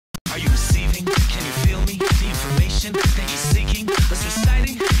you receiving? Can you feel me? The information that you're seeking. What's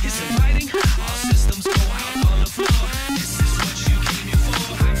reciting is inviting. All systems go out on the floor. This is what you came here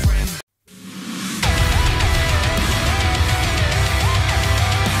for, my friend.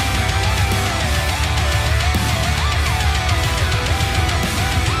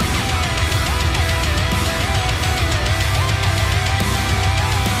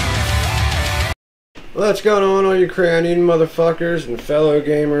 What's going on, all you crayon-eating motherfuckers and fellow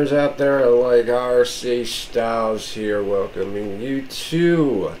gamers out there like RC Stylez here, welcoming you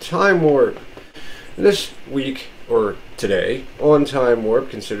to TIMEWARP. This week, or today, on TIMEWARP,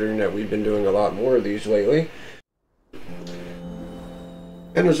 considering that we've been doing a lot more of these lately.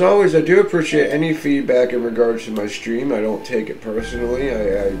 And as always, I do appreciate any feedback in regards to my stream. I don't take it personally.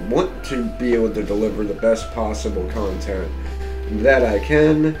 I want to be able to deliver the best possible content that I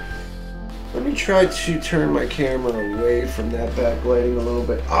can. Let me try to turn my camera away from that backlighting a little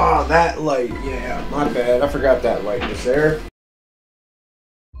bit. Ah, that light. Yeah, my bad. I forgot that light was there.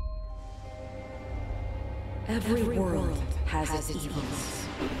 Every world has its evils.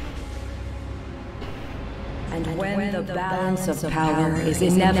 And when the balance of power is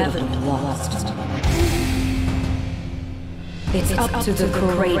inevitably lost, it's up to the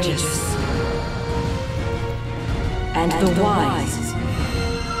courageous and the wise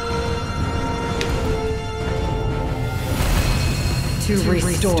to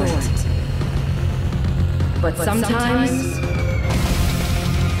restore it. But sometimes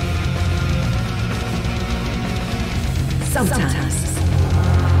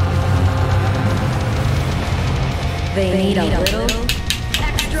they need a little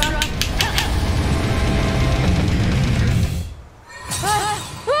extra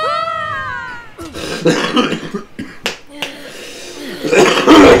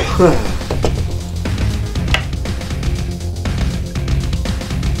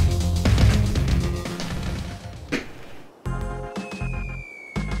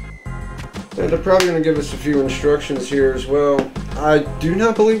And they're probably going to give us a few instructions here as well. I do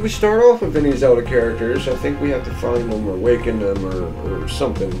not believe we start off with any Zelda characters. I think we have to find them or awaken them or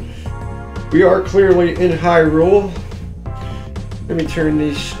something. We are clearly in Hyrule. Let me turn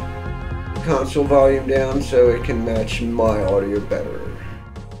this console volume down so it can match my audio better.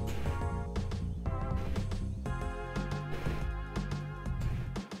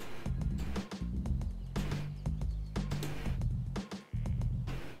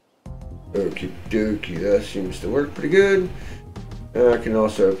 Okie dokie, that seems to work pretty good. And I can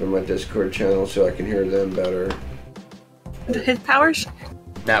also open my Discord channel so I can hear them better. His powers?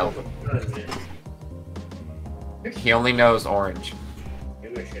 No. He only knows orange.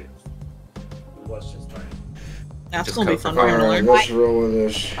 That's gonna be fun. Alright, let's roll with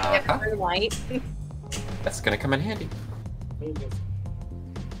this. White. That's gonna come in handy.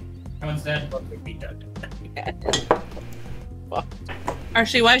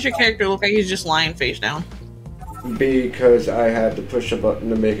 Archie, why does your character look like he's just lying face down? Because I had to push a button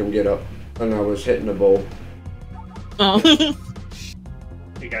to make him get up, and I was hitting the bowl. Oh.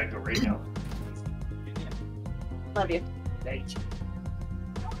 You gotta go right now. Love you. Thank you.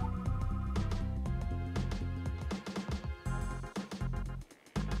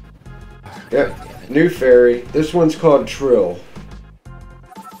 Yep, new fairy. This one's called Trill.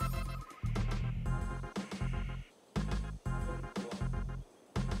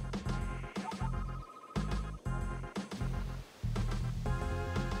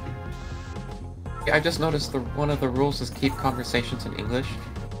 I just noticed one of the rules is keep conversations in English.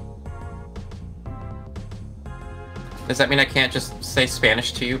 Does that mean I can't just say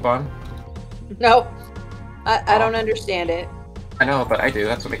Spanish to you, Bon? No. I don't understand it. I know, but I do.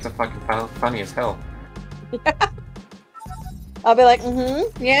 That's what makes it fucking funny as hell. I'll be like,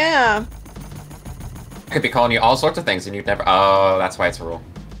 yeah. I could be calling you all sorts of things and you'd never... Oh, that's why it's a rule.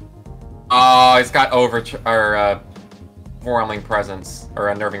 Oh, it's got overwhelming presence, or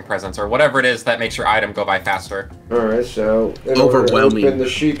unnerving presence, or whatever it is that makes your item go by faster. Alright, so in order to open the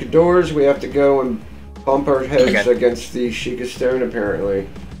Sheikah doors, we have to go and bump our heads against the Sheikah stone, apparently.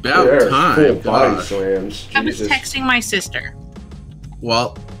 About time. Full body slams. I was texting my sister.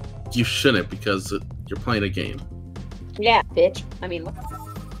 Well, you shouldn't, because you're playing a game. Yeah, bitch. I mean, what?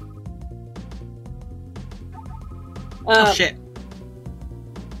 Oh shit.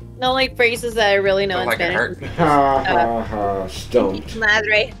 No, like phrases that I really know in like Spanish. Ha ha ha, stumped.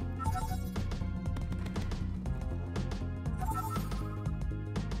 Madre.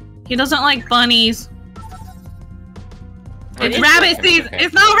 He doesn't like bunnies. It's rabbit season!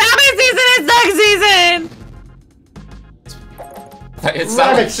 It's not rabbit season, it's sex season! It's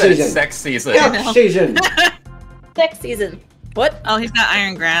rabbit season. Sex season. Yuck season. Sex season. What? Oh, he's got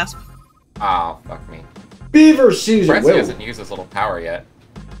iron grasp. Oh, fuck me. Beaver season. Frenzy hasn't used his little power yet.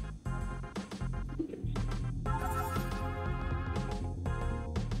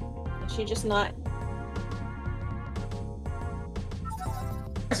 Is she just not?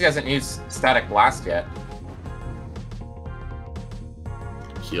 He hasn't used Static Blast yet.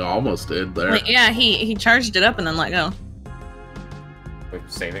 He almost did there. Wait, yeah, he charged it up and then let go. We're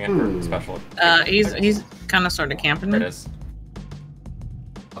saving it for special. He's kind of sort of camping. There it is.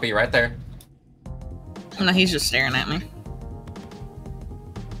 I'll be right there. No, he's just staring at me.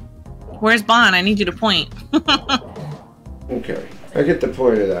 Where's Bon? I need you to point. Okay. I get the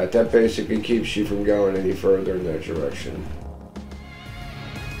point of that. That basically keeps you from going any further in that direction.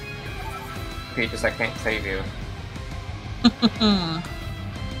 Peaches, I can't save you.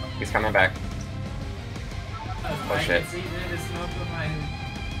 He's coming back. Oh shit.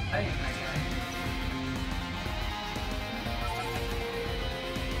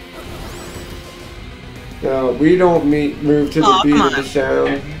 Now, we don't move to the beat of the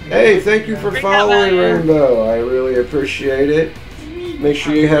sound. Hey, thank you for following, Rainbow. I really appreciate it. Make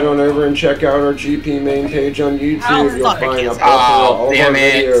sure you head on over and check out our GP main page on YouTube. You'll find a plethora of all of our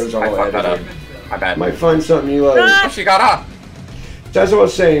videos all edited. My bad. Might find something you like. Oh, she got off. So as I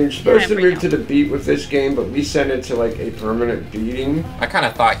was saying, you're supposed to move to the beat with this game, but we send it to like a permanent beating. I kind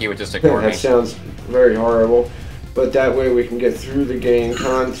of thought he would just ignore me. That sounds very horrible, but that way we can get through the game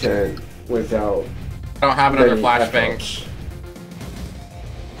content without. I don't have another flashbang.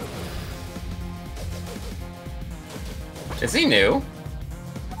 Is he new?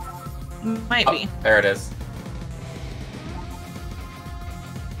 Might be. There it is.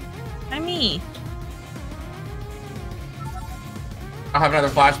 Hi, me. I don't have another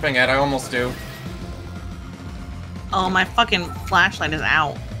flashbang yet. I almost do. Oh, my fucking flashlight is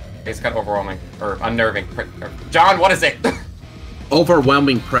out. He's got overwhelming or unnerving. John, what is it?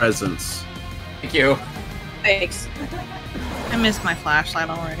 Overwhelming presence. Thank you. Thanks. I missed my flashlight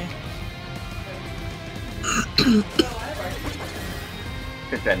already.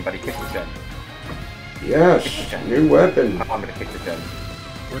 Kick Jen, buddy. Kick the Jen. Yes, new weapon. I want me to kick the Jen.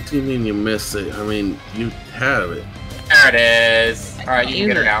 What do you mean you missed it? I mean, you have it. There it is. Alright, you can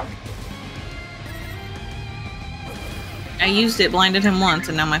get her now. I used it, blinded him once,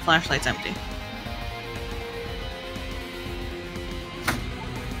 and now my flashlight's empty.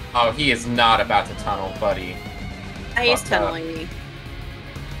 Oh, he is not about to tunnel, buddy. He's tunneling me.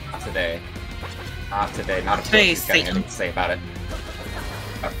 Not today. Not today. Not if Today, he's got anything Satan. to say about it.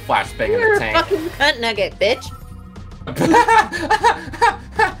 A flashbang in You're the a tank. fucking cunt nugget, bitch.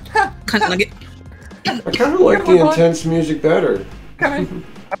 Cunt nugget. I kind of like the intense music better. Can I?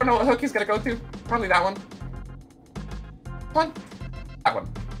 I don't know what hook he's gonna go to. Probably that one. One. That one.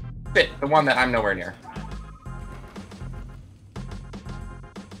 Fit. The one that I'm nowhere near.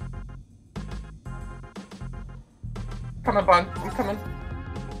 Coming, Bun. I'm coming.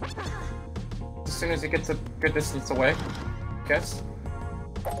 As soon as he gets a good distance away. Guess.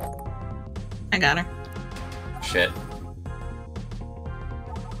 I got her. Shit.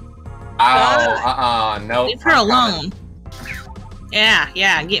 Ow, no. Leave her alone.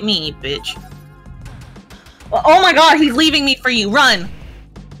 Yeah, get me, bitch. Oh my god, he's leaving me for you. Run!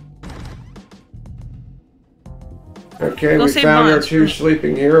 Okay, Go we save found our Bonds. 2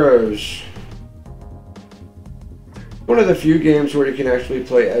 sleeping heroes. One of the few games where you can actually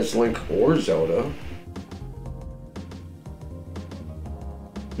play as Link or Zelda.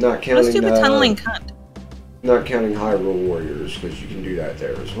 Not What a counting stupid tunneling cunt. Not counting Hyrule Warriors, because you can do that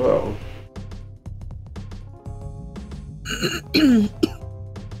there as well.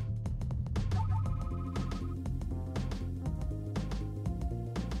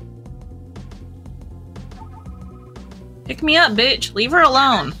 Pick me up, bitch. Leave her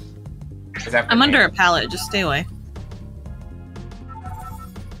alone. Is that for I'm me? under a pallet. Just stay away.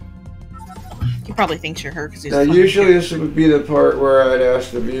 He probably thinks you're her because he's. Now, usually this would be the part where I'd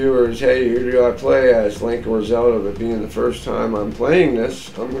ask the viewers, hey, who do I play as, Link or Zelda? But being the first time I'm playing this,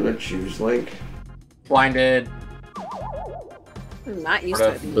 I'm going to choose Link. Blinded. I'm not used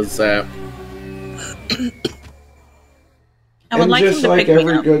to it. What's that? I would And like him just to like pick me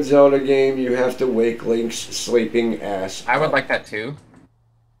every up. good Zelda game, you have to wake Link's sleeping ass. I would like that too.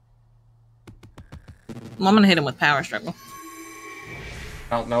 Well, I'm gonna hit him with power struggle.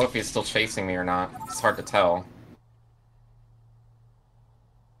 I don't know if he's still chasing me or not. It's hard to tell.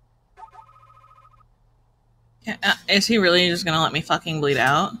 Yeah, is he really just gonna let me fucking bleed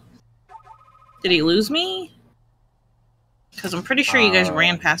out? Did he lose me? Because I'm pretty sure you guys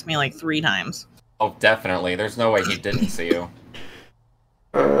ran past me like 3 times. Oh, definitely. There's no way he didn't see you.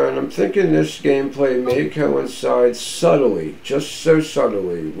 And I'm thinking this gameplay may coincide subtly, just so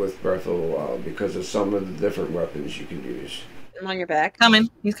subtly, with Breath of the Wild because of some of the different weapons you can use. I'm on your back. Coming.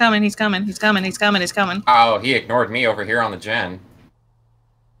 He's coming. He's coming. He's coming. He's coming. He's coming. Oh, he ignored me over here on the gen.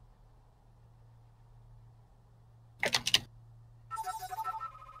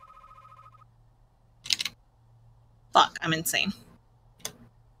 Fuck, I'm insane.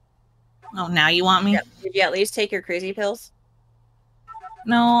 Oh, now you want me? Yeah. Did you at least take your crazy pills?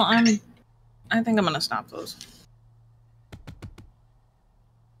 No, I think I'm gonna stop those.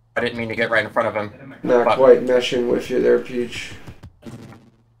 I didn't mean to get right in front of him. Not Fuck. quite meshing with you there, Peach.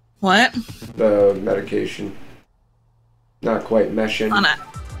 What? The medication. Not quite meshing. On it.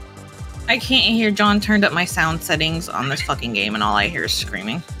 I can't hear. John turned up my sound settings on this fucking game, and all I hear is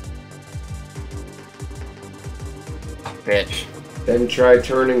screaming. Bitch. Then try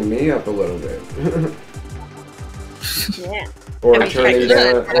turning me up a little bit. Yeah. Or Have you turning checked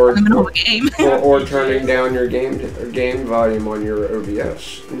down, it? or, I'm in the middle of a game. or turning down your game volume on your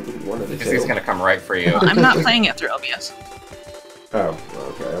OBS. One of the Because he's two. gonna come right for you. I'm not playing it through OBS. Oh,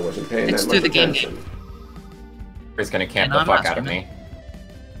 okay. I wasn't paying It's that through much the game attention. He's gonna camp No, the I'm fuck not out of streaming. me.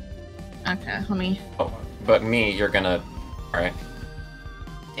 Okay, let me. Oh, but me, you're gonna. Alright.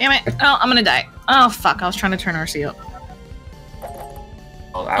 Damn it! Oh, I'm gonna die. Oh fuck! I was trying to turn RC up.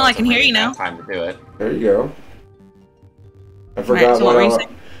 Well, I can hear you now. Time to do it. There you go. I forgot so what what were you I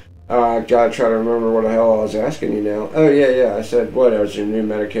saying? gotta try to remember what the hell I was asking you now. Oh, yeah. I said, what, is your new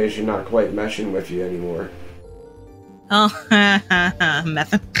medication not quite meshing with you anymore? Oh,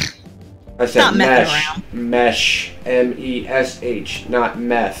 method. I said Not messing mesh. around. Mesh. M-E-S-H, not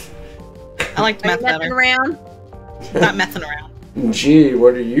meth. I liked meth Messing better. around. Not messing around. Gee,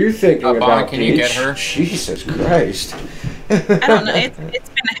 what are you thinking Bon, about, can you get Peach? her? Jesus Christ. I don't know. It's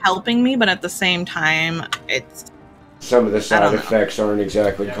been helping me, but at the same time, it's Some of the I side don't know. effects aren't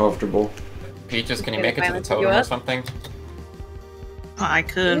exactly comfortable. Peaches, can you Okay, make it to the finally totem you or up. something? I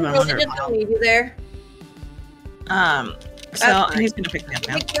could, You but I really wonder just if don't need you there. So That's fine. he's gonna pick me up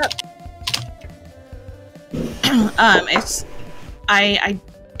now. Pick you up. It's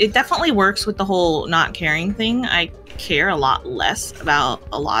it definitely works with the whole not caring thing. I care a lot less about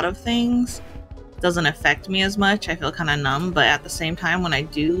a lot of things. Doesn't affect me as much. I feel kind of numb, but at the same time, when I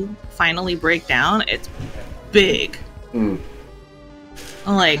do finally break down, it's big. Mm.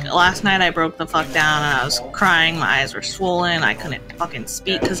 Like last night, I broke the fuck down and I was crying. My eyes were swollen. I couldn't fucking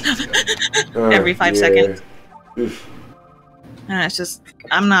speak because every 5 seconds. Oof. And it's just,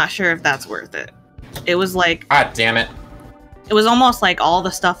 I'm not sure if that's worth it. It was like, God damn it. it was almost like all the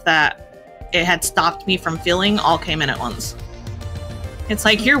stuff that it had stopped me from feeling all came in at once. It's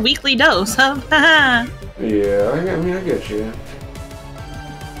like your weekly dose of Yeah, I get you.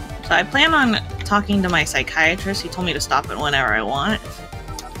 So I plan on talking to my psychiatrist. He told me to stop it whenever I want.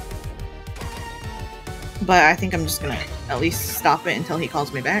 But I think I'm just gonna at least stop it until he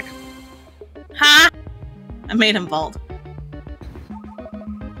calls me back. Ha! I made him vault.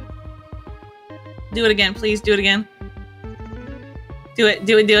 Do it again, please. Do it again. Do it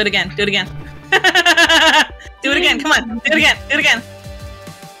again. Do it again. Do it again. Come on. Do it again. Do it again.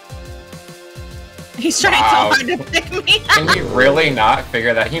 He's trying Wow. so hard to pick me. Can you really not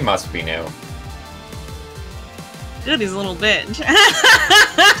figure that? He must be new. Dude, he's a little bitch.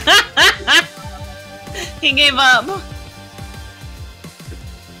 He gave up.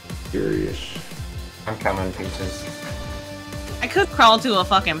 Curious. I'm coming, Peaches. I could crawl to a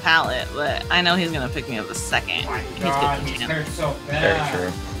fucking pallet, but I know he's gonna pick me up the second. Oh my He's god, good he's to hurt so Very bad.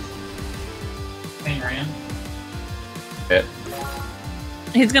 true. Thing ran. Bit.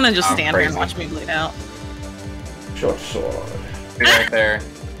 He's gonna just I'm stand there and crazy. watch me bleed out. Short sword. Be right there.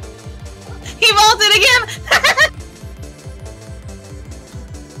 He vaulted again!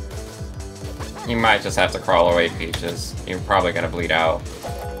 You might just have to crawl away, Peaches. You're probably gonna bleed out.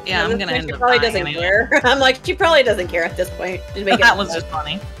 Yeah, I'm gonna end She up probably dying doesn't anyway. care. I'm like, she probably doesn't care at this point. Just make it That was just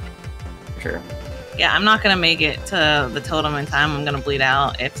funny. True. Yeah, I'm not gonna make it to the totem in time. I'm gonna bleed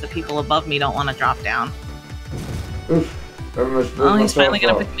out if the people above me don't want to drop down. Oof. I almost blew Oh, he's myself finally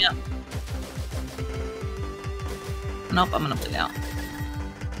gonna up. pick me up. Nope, I'm gonna bleed out.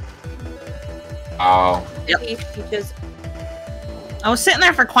 Oh. Peaches. I was sitting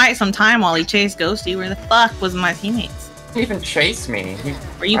there for quite some time while he chased Ghosty. Where the fuck was my teammates? He even chased me.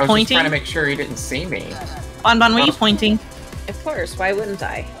 Were you I was just pointing? trying to make sure he didn't see me. Bon, were you pointing? Of course, why wouldn't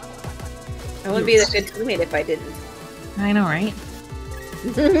I? I would be the good teammate if I didn't. I know, right?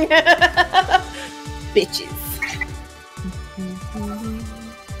 Bitches.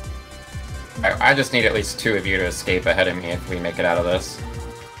 I just need at least 2 of you to escape ahead of me if we make it out of this.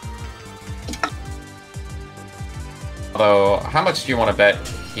 So, how much do you want to bet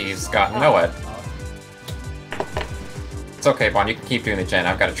he's got Noed? It's okay, Bon. You can keep doing the gen.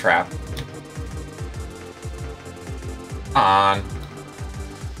 I've got a trap. On.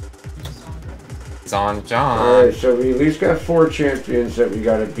 It's on John. Alright, so we at least got 4 champions that we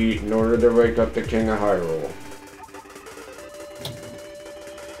gotta beat in order to wake up the King of Hyrule.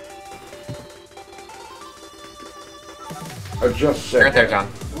 Just said. Right there,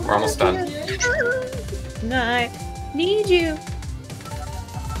 John. We're almost done. I need you.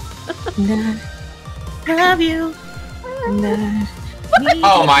 Love you.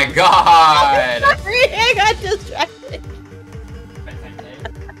 Oh my god! Sorry, I got distracted.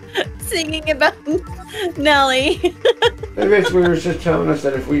 Singing about Nelly. They basically were just telling us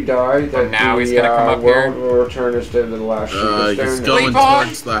that if we die, that now the he's gonna come up world here. will return us to the last He's stone. going Wait, Bon!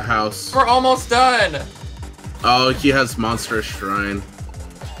 towards the house. We're almost done! Oh, he has Monster Shrine.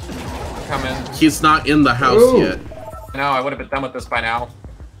 Coming. He's not in the house Ooh. yet. No, I would have been done with this by now.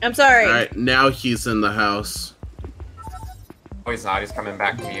 I'm sorry. Alright, now he's in the house. Oh, he's not. He's coming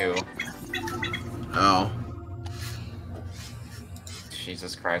back to you. Oh.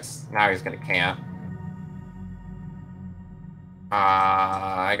 Jesus Christ. Now he's gonna camp.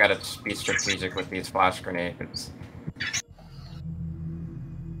 I gotta be strategic with these flash grenades.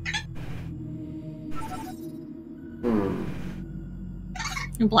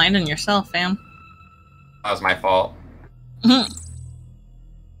 You're blinding yourself, fam. That was my fault.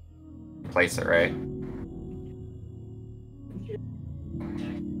 Place it right.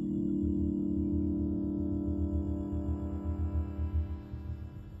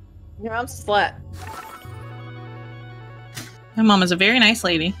 Your mom's a slut. My mom is a very nice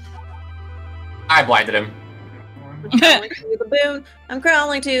lady. I blinded him. I'm crawling to the boon. I'm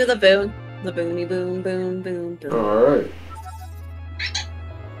crawling to the boon. The boony boon, boon, boon, boon. Alright.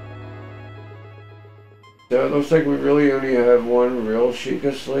 So it looks like we really only have one real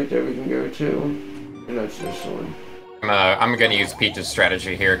Sheikah slate that we can go to. And that's this one. I'm gonna use Peach's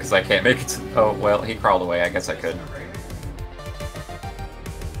strategy here because I can't make it to... Oh, well, he crawled away. I guess I could.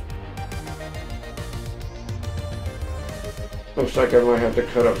 Looks like I might have to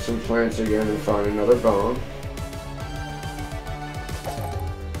cut up some plants again and find another bomb.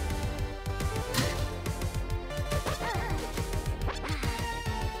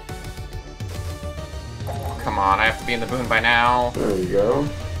 Come on, I have to be in the boon by now. There we go.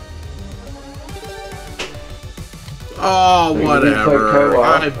 Oh, So you whatever. can play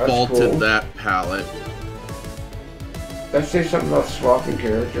co-op. I That's bolted cool. that pallet. Let's say something about swapping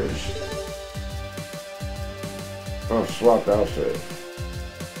characters. Oh, swap outfit.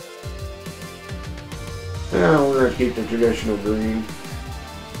 Yeah, we're gonna keep the traditional green.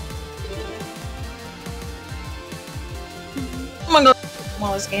 I'm gonna go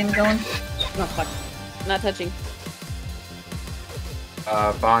while this game's going. No, fuck. Not touching.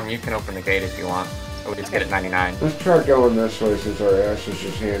 Bon, you can open the gate if you want. Oh, let's get it 99. Let's try going this way since our ass was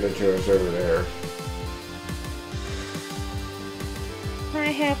just handed to us over there. I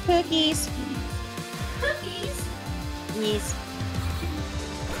have cookies. Cookies? Yes.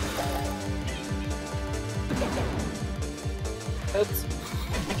 Oops.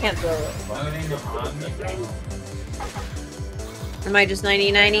 I can't throw it. Loading on. Am I just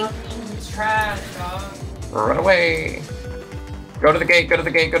 90-90? It's trash, dog. Run away! Go to the gate, go to the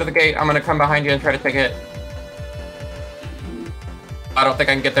gate, go to the gate. I'm gonna come behind you and try to take it. I don't think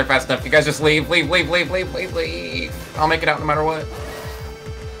I can get there fast enough. You guys just leave, leave, leave, leave, leave, leave, leave. I'll make it out no matter what.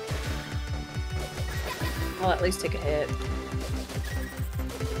 I'll at least take a hit.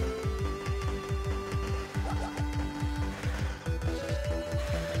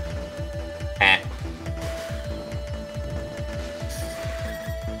 Eh.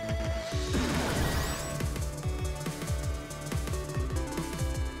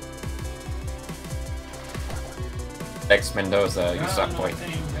 Ex Mendoza, you suck, boy.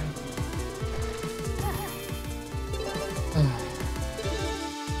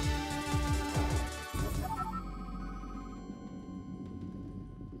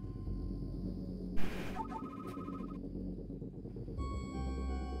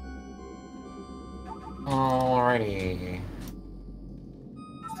 Alrighty.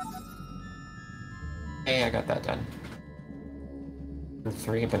 Hey, I got that done.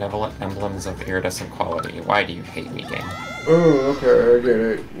 3 benevolent emblems of iridescent quality. Why do you hate me, game? Oh, okay, I get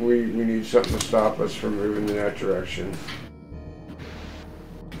it. We need something to stop us from moving in that direction.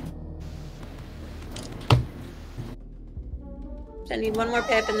 So I need one more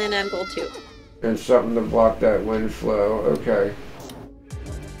pip and then I'm gold 2. And something to block that wind flow. Okay.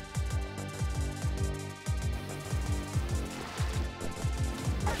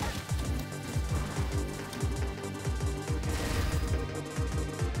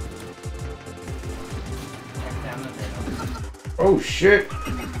 Oh shit!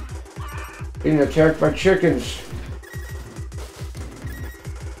 Being attacked by chickens.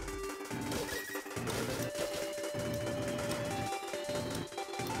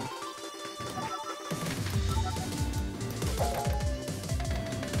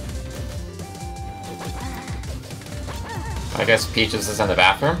 I guess Peaches is in the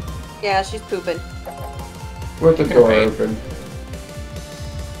bathroom. Yeah, she's pooping. With the door Okay. open.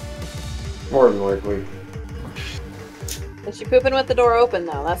 More than likely. Is she pooping with the door open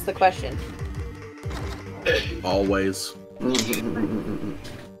though? That's the question. Always. I'm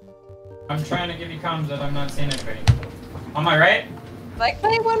trying to give you comms that I'm not seeing anybody. On my right? Like,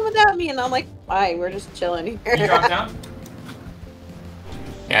 play one without me, and I'm like, fine, we're just chilling here. You dropped down?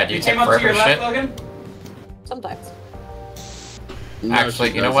 Yeah, do you You take came up to forever your left, shit? Logan? Sometimes. No, Actually,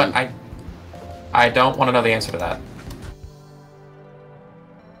 she you know what? doesn't. I don't want to know the answer to that.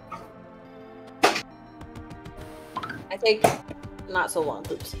 I take not so long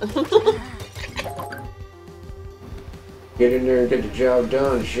poops. Get in there and get the job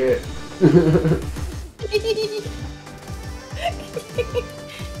done, shit.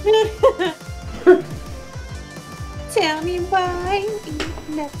 Tell me why.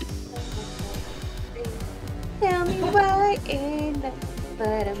 Tell me why ain't nothing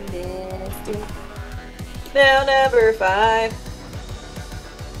but a mystery. Now number 5.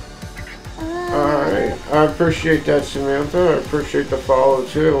 Alright, I appreciate that, Samantha. I appreciate the follow,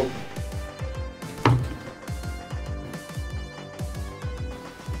 too.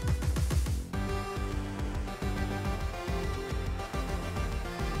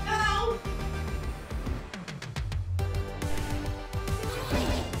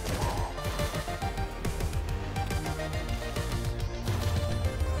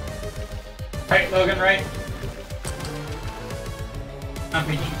 Right, Logan, right? Not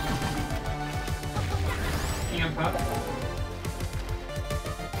peeking. Peeking up top.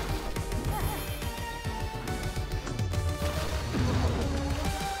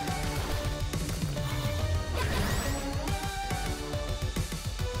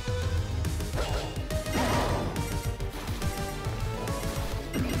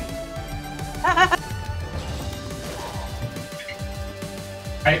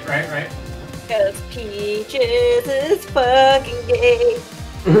 Right. Cause Peaches is fucking gay.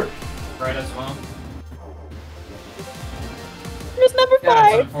 Right as well. There's number Yeah,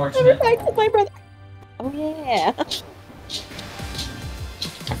 that's 5. unfortunate. Number 5 is my brother. Oh yeah.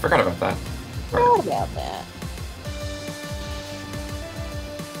 I forgot about that. Forgot about that.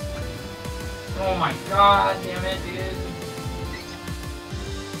 Oh my god, damn it, dude.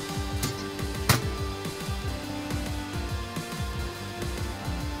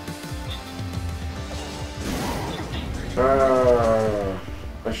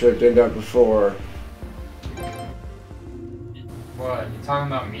 I should have did that before. What, you talking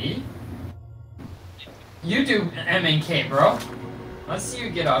about me? You do M and K, bro. Let's see you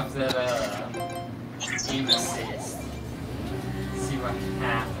get off that, aim assist. See what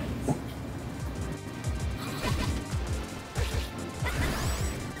happens.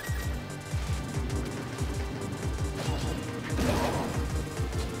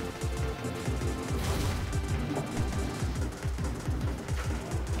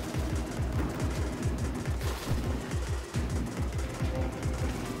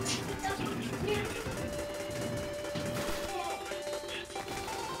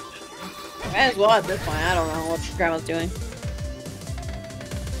 Might as well at this point. I don't know what grandma's doing.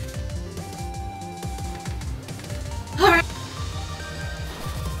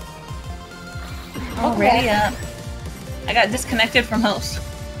 Already up. I got disconnected from host.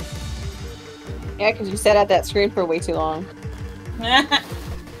 Yeah, because you sat at that screen for way too long.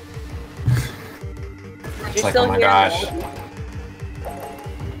 It's like, oh my gosh.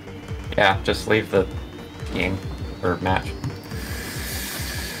 Yeah, just leave the game or match.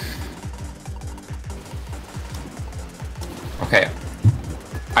 Okay.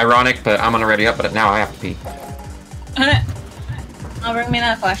 Ironic, but I'm already up, but now I have to pee. I'll bring me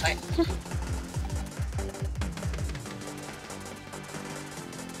that flashlight.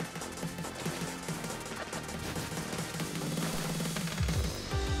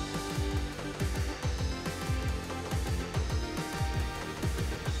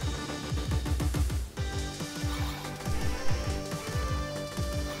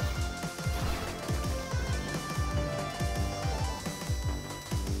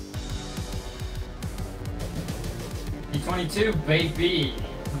 E22, baby. What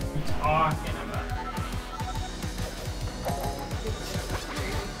are you talking about?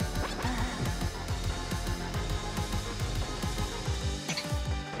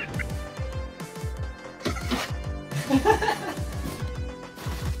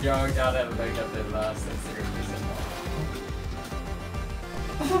 Yo, gotta look at the last Instagram.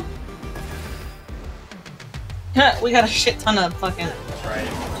 We got a shit ton of fucking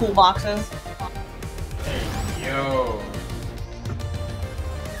cool boxes. Hey, yo.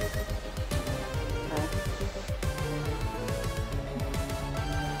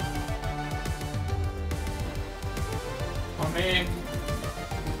 Oh man.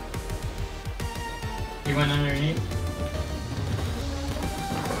 He went underneath.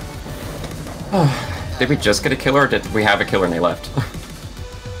 Did we just get a killer, or did we have a killer and they left?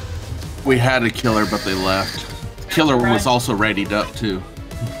 We had a killer, but they left. Killer was also readied up too.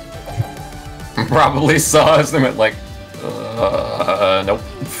 Probably saw us and went like, nope.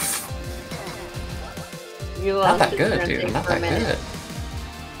 You Not that lost good, your dude. thing Not for a that minute. good.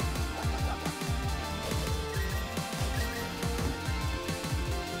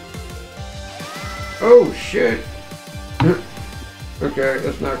 Oh shit! Okay,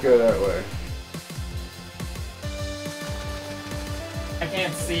 let's not go that way. I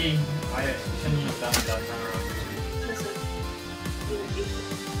can't see. I shouldn't have done that time around.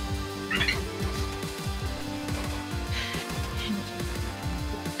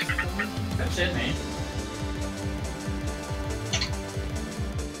 Good shit, mate.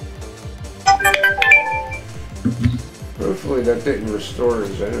 Hopefully that didn't restore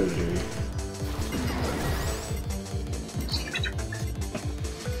his energy.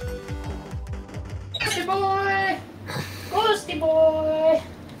 Ghosty boy! Ghosty boy!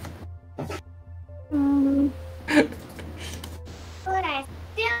 But I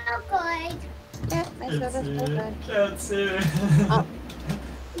still good. Yeah, that's good, that's good. That's it.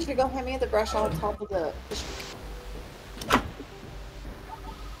 You should go hand me the brush on top of the...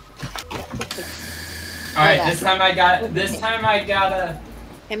 Alright, this time I got a...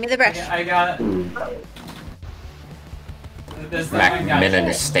 Hand me the brush. I got... This time I got... Macmillan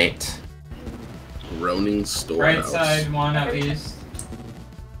Estate. Groaning storehouse. Right side, one at least.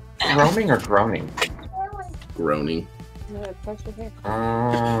 Roaming or groaning? Groaning.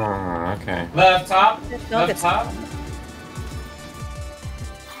 Oh, okay. Left top. Left top.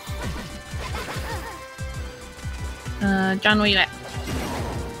 John, where you at?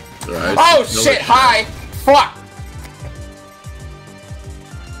 Oh shit! Hi! Fuck!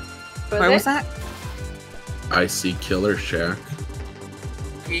 Where was that? I see Killer Shack.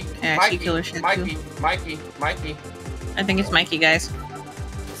 Yeah, I see Killer Shack too. Mikey. I think it's Mikey, guys.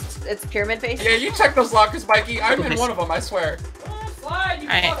 It's pyramid face? Yeah, you check those lockers, Mikey. I'm in one of them, I swear.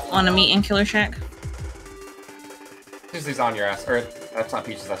 Alright, wanna meet in Killer Shack? Peaches on your ass. Or, that's not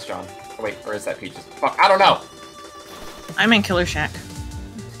Peaches, that's John. Oh, wait, or is that Peaches? Fuck, I don't know! I'm in Killer Shack.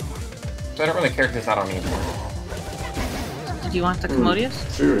 So I don't really care if it's not on me anymore. Do you want the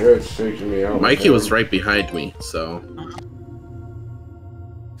Commodious? Two heads taking me out. Mikey was right behind me, so.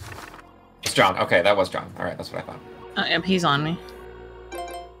 It's John. Okay, that was John. Alright, that's what I thought. Yep, he's on me.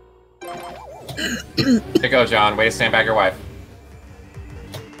 There you go, John. Way to stand back your wife.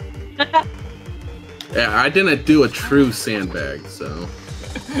 Yeah, I didn't do a true sandbag, so.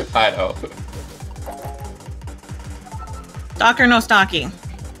 I know. Stalker, no stalking.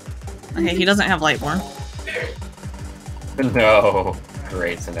 Okay, he doesn't have Lightborn. No.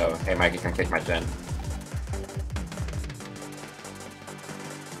 Great to know. Hey, Mikey, can kick my gen.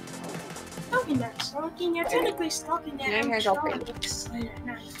 Stalking that, stalking. You're technically stalking that. Yeah, here's all pretty.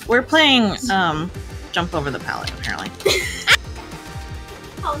 We're playing, Jump Over the Pallet, apparently.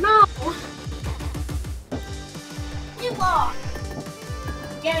 Oh no! You lost.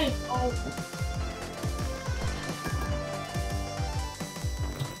 Game over.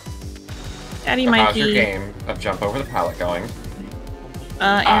 Daddy How's Mikey. your game of Jump Over the Pallet going?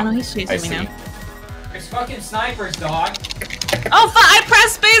 I don't know, he's I chasing me see. now. There's fucking snipers, dog. Oh, I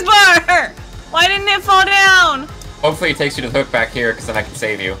pressed spacebar! Why didn't it fall down? Hopefully it takes you to the hook back here, because then I can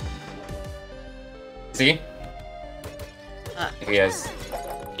save you. See? He is.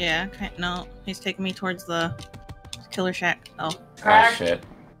 Yeah, no, he's taking me towards the Killer Shack. Oh. Oh, shit.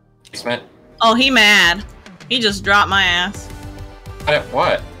 Basement? Oh, he mad. He just dropped my ass.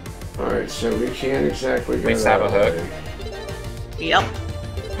 What? Alright, so we can't exactly go Please that have a hook. way. Yep.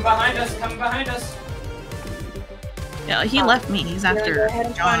 Come behind us, come behind us. Yeah, he left me. He's after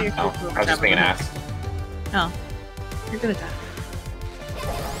John. Oh, I was just being an ass. Oh. You're good at that.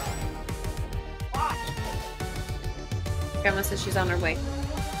 Grandma says she's on her way.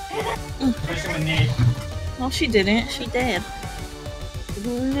 Push him with nade. Well, she didn't. She did.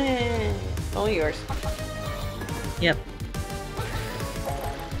 All yours. Yep.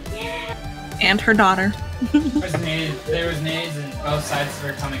 And her daughter. There was nades and both sides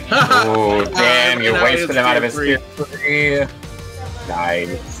were coming in. Oh, damn, you wasted him out of his fury.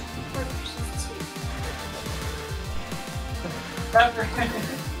 Nice.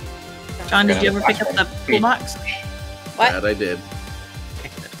 John, did you ever pick up the toolbox? What? That I did.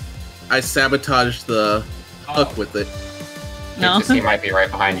 I sabotaged the hook with it. No. He might be right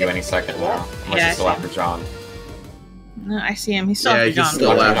behind you any second now. Unless Yeah, he's still I after John. No, I see him. He's still Yeah, after he's John.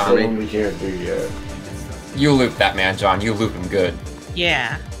 still John. after me. We can't do yet. You loop that man, John. You loop him good.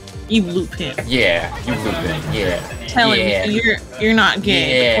 Yeah. You loop him. Yeah, you loop him. Yeah. Tell yeah. him you're not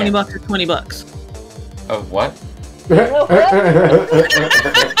gay. Yeah. $20 or $20. Oh, what?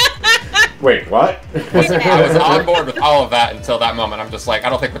 Wait, what? I was on board with all of that until that moment. I'm just like, I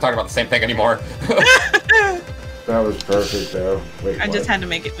don't think we're talking about the same thing anymore. That was perfect, though. Wait, I just had to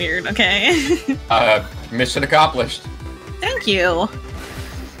make it weird, okay? Mission accomplished. Thank you.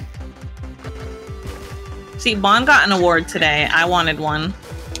 See, Bon got an award today. I wanted one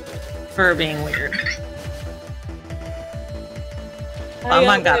for being weird.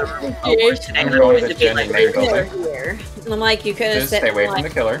 Bon got an award today. I'm going to the gym and make Killer here. I'm like, you could have Just set stay away from like, the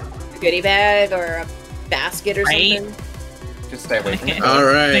killer. a goodie bag or a basket or Right. something. Just stay away from the killer.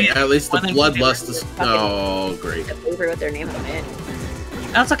 Alright, at least the One in bloodlust is. Oh, great. A paper with their name on it.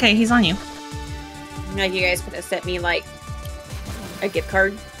 That's okay. He's on you. Like, you guys could have sent me like a gift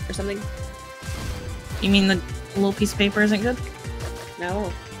card or something. You mean the little piece of paper isn't good?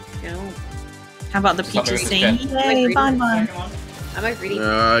 No, no. How about the Something peaches with saying, the "Yay, Bon Bon"? I'm like reading.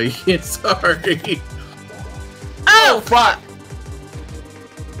 Yeah, sorry. Oh, fuck!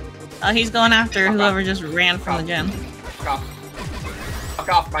 Oh, he's going after whoever just ran from the gym. Fuck off. Fuck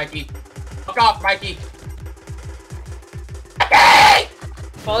off, Mikey. Fuck off, Mikey.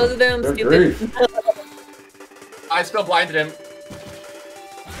 Follow the boom, Good stupid. grief. I still blinded him.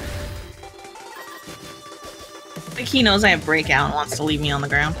 I think he knows I have breakout and wants to leave me on the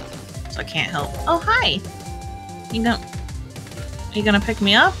ground, so I can't help. Oh, hi. You gonna pick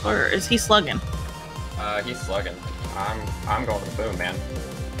me up, or is he slugging? He's slugging. I'm going to the boom, man.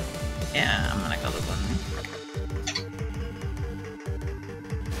 Yeah, I'm gonna go to the boom.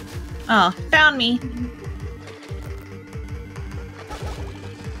 Oh, found me.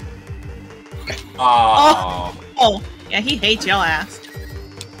 Oh. Oh, yeah, he hates your ass.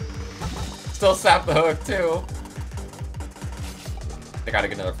 Still sap the hook, too. I gotta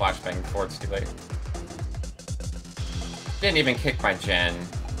get another flashbang before it's too late. Didn't even kick my gen.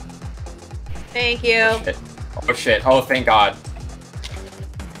 Thank you. Oh shit. Oh shit. Oh, thank God.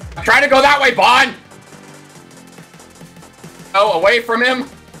 I'm trying to go that way, Bon! Oh, away from him?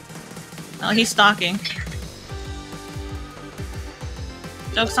 Oh, he's stalking.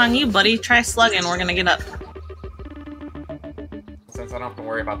 Joke's on you, buddy. Try slugging. We're gonna get up. Since I don't have to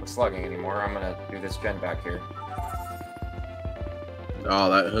worry about the slugging anymore, I'm gonna do this gen back here.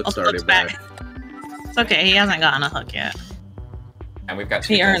 Oh, that hook's Oh, already hook's back. It's okay. He hasn't gotten a hook yet. And we've got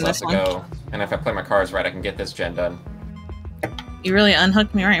 2 He gens earned left this to go. And if I play my cards right, I can get this gen done. You really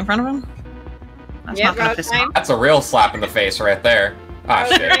unhooked me right in front of him? That's Yeah, not gonna bro, piss me off. That's a real slap in the face right there. Ah,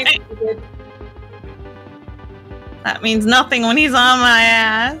 shit. That means nothing when he's on my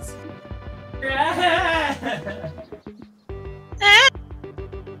ass.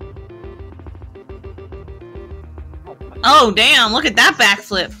 Oh, damn. Look at that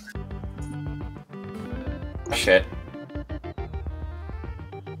backflip. Shit.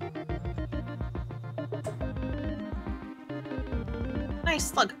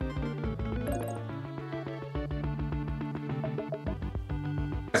 Nice slug.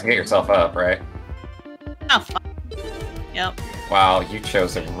 Just get yourself up, right? Oh, fuck. Yep, Wow, you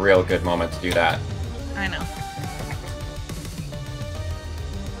chose a real good moment to do that. I know.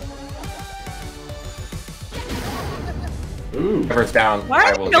 Ooh. Whoever's down, Why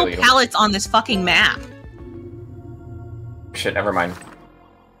I are will there no heal you. pallets on this fucking map? Shit, never mind.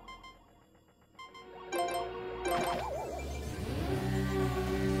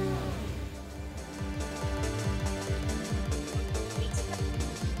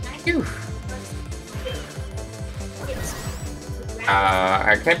 Phew.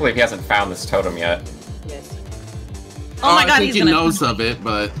 I can't believe he hasn't found this totem yet. Yes. Oh my I god, think he's he gonna... knows of it,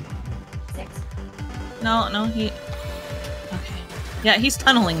 but No, he... Okay. Yeah, he's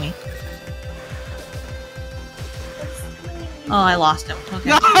tunneling me. Oh, I lost him.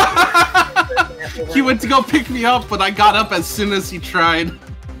 Okay. he went to go pick me up, but I got up as soon as he tried.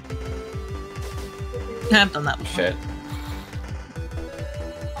 I've done that before. Shit.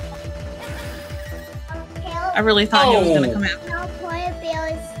 I really thought he was gonna come in. Now Polar Bear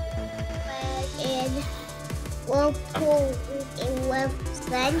is in Whirlpool with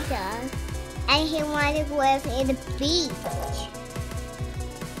Santa, and he wanted to live in the beach.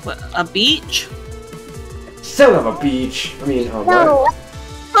 What, a beach? Son of a beach. I mean, No. what?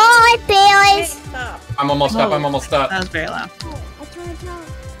 Hi, Bailey. Stop. I'm almost up. I'm almost up. That was very loud. I try to talk.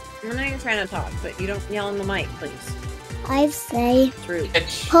 I'm not even trying to talk, but you don't yell in the mic, please. I say, It's rude.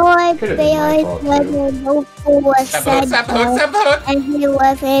 Bitch. hi, Could've been my Bailey. fault, Was too. a local Snap the hook, snap the hook, center, snap the hook. and he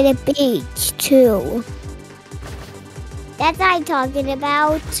was at a beach too. That's what I'm talking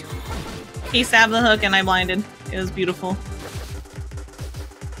about. He stabbed the hook and I blinded. It was beautiful.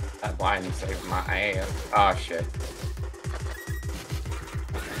 That blind saved my ass. Oh shit.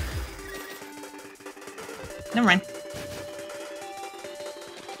 Never mind.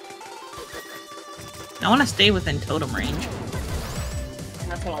 I want to stay within totem range.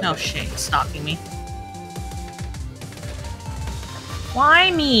 That's what I'll No do. shit, it's stalking me.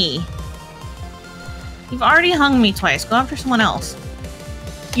 Why me? You've already hung me twice. Go after someone else.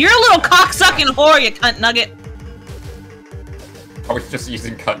 You're a little cocksucking whore, you cunt nugget. Are we just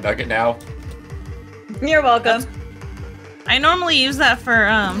using cut nugget now? You're welcome. I normally use that for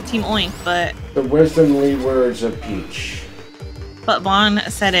Team Oink, but The wisdomly words of Peach. Vaughn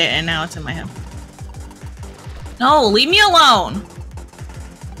said it and now it's in my head. No, leave me alone.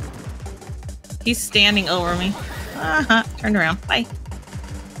 He's standing over me. Turned around. Bye.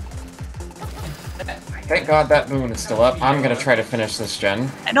 Thank God that moon is still up. I'm gonna try to finish this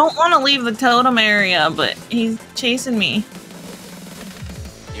gen. I don't want to leave the totem area, but he's chasing me.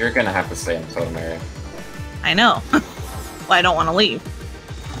 You're gonna have to stay in the totem area. I know. Well, I don't want to leave.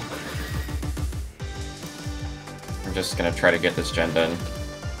 I'm just gonna try to get this gen done.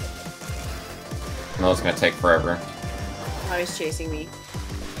 I know it's gonna take forever. Oh, he's chasing me.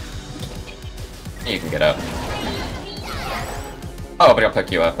 You can get up. Oh, but I'll pick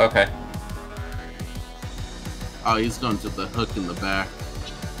you up. Okay. Oh, he's going to the hook in the back.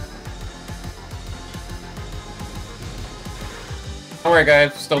 Don't worry,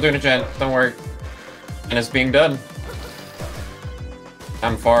 guys. Still doing a gen. Don't worry. And it's being done.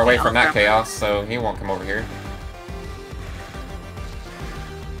 I'm far away from that chaos, so he won't come over here.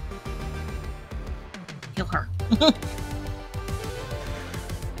 Kill her.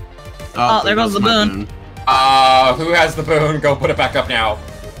 Oh, there goes the my boon. Who has the boon? Go put it back up now.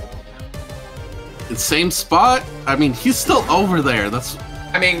 The same spot? I mean, he's still over there. That's.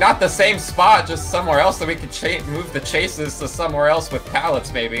 I mean, not the same spot, just somewhere else that we could move the chases to somewhere else with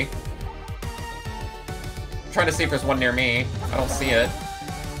pallets, maybe. I'm trying to see if there's one near me. I don't see it.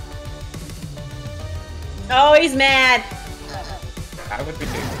 Oh, he's mad. I would be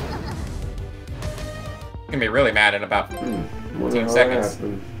too. Gonna be really mad in about 15 seconds.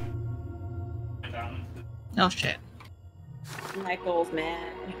 Oh shit. Michael's mad.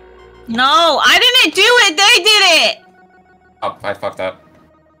 No, I didn't do it. They did it. Oh, I fucked up.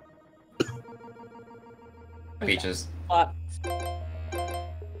 Peaches. Fuck.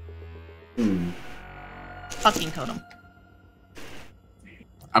 Fucking totem.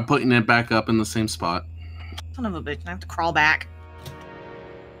 I'm putting it back up in the same spot. Son of a bitch. I have to crawl back.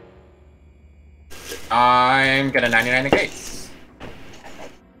 I'm gonna 99 the gates.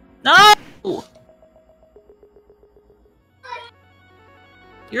 No.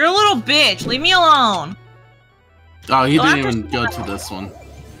 You're a little bitch. Leave me alone. Oh, he Go didn't after even go to this one.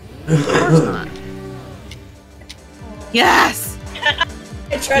 Of course not. Yes.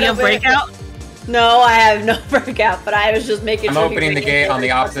 I tried You to have breakout? No, I have no breakout, but I was just making I'm sure. opening the gate on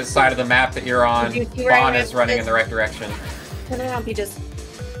the opposite side of the map that you're on. Did you see where I Vaughn went is running with in the right direction. Turn around, Peaches.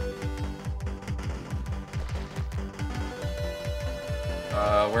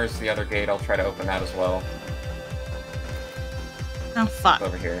 Where's the other gate? I'll try to open that as well. Oh fuck.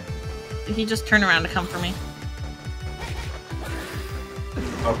 Over here. Did he just turn around to come for me?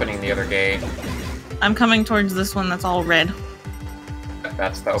 Opening the other gate. I'm coming towards this one that's all red.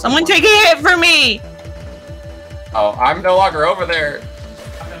 That's the open Someone one. take a hit for me! Oh, I'm no longer over there.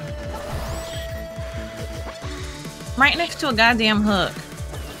 I'm right next to a goddamn hook.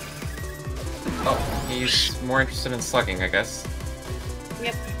 Oh, he's more interested in slugging, I guess.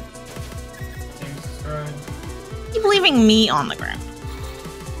 Yep. Keep leaving me on the ground.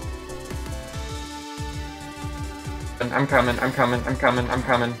 I'm coming, I'm coming, I'm coming, I'm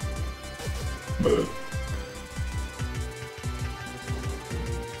coming.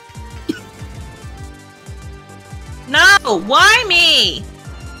 No! Why me?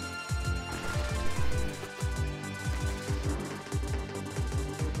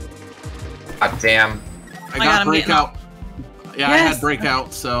 God damn. I my got God, I'm getting breakout. Yeah, I Yes. had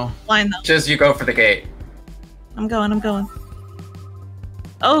breakout, so. Blind though. Just you go for the gate. I'm going, I'm going.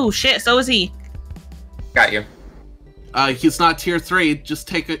 Oh shit, so is he. Got you. He's not tier 3. Just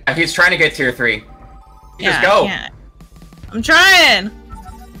take it. He's trying to get tier 3. Yeah, Just go. I can't. I'm trying!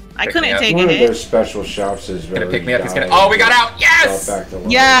 I couldn't take One a of hit. those special shops is Gonna really pick me up. He's gonna. dying Oh, we got to out! Yes! drop back to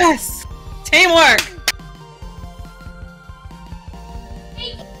life. Yes! Teamwork!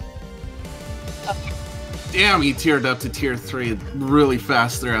 Damn, he tiered up to tier 3 really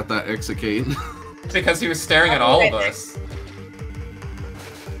fast there at that execute. Because he was staring at all of us.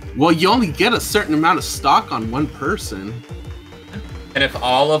 Well, you only get a certain amount of stock on one person. And if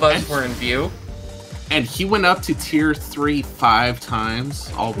all of us were in view, and he went up to tier 3 5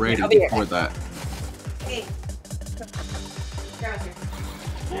 times already before that. Hey.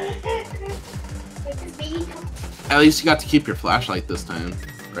 At least you got to keep your flashlight this time,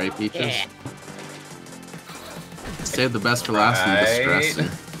 right, Peaches? Yeah. Save the best for last and distress.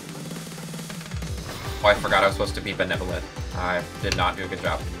 Oh, I forgot I was supposed to be benevolent. I did not do a good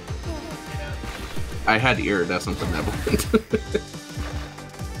job. I had iridescent benevolent.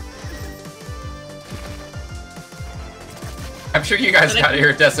 I'm sure you guys got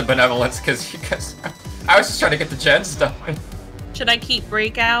iridescent benevolence because you guys. I was just trying to get the gens done. Should I keep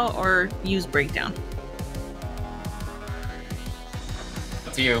breakout or use breakdown?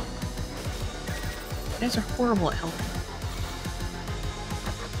 Up to you. You guys are horrible at helping.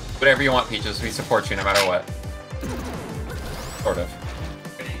 Whatever you want, Peaches. We support you no matter what. Sort of.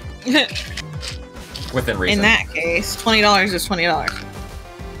 Within reason. In that case, $20 is $20.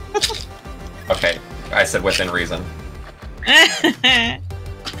 Okay, I said within reason.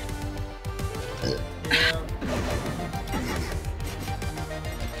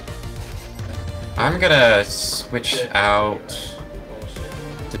 I'm gonna switch out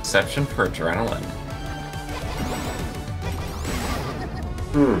Deception for Adrenaline.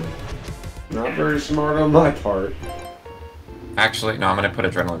 Not very smart on my part. Actually, no, I'm gonna put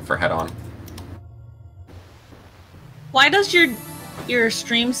Adrenaline for Head On. Why does your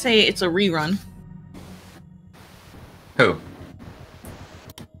stream say it's a rerun? Who?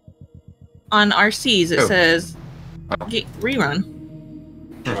 On RCs, it Who? says rerun.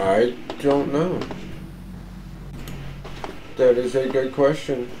 I don't know. That is a good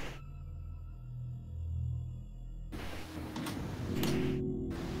question.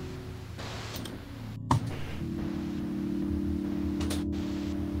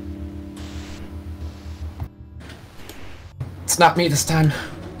 It's not me this time.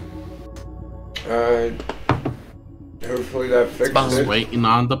 Hopefully that fixes Just it. waiting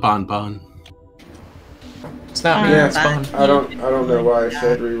on the bonbon. It's not me. Yeah, It's fine. I don't know why I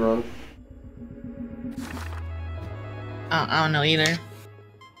said rerun. I don't know either.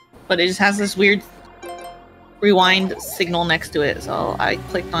 But it just has this weird rewind signal next to it, so I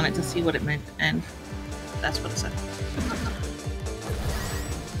clicked on it to see what it meant, and that's what it said.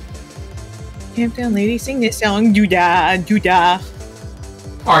 Camptown lady, sing this song, doo-da, doo-da.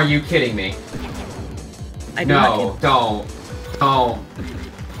 Are you kidding me? I do No, don't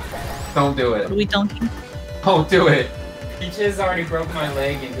do it. What are we dunking? Don't do it. Peaches already broke my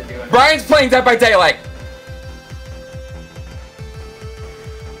leg into doing it. Brian's playing Dead by Daylight.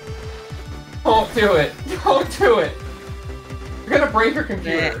 Don't do it. Don't do it. You're gonna break your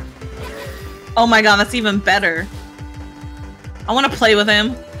computer. Oh my god, that's even better. I want to play with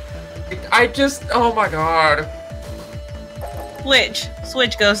him. Oh my god. Switch,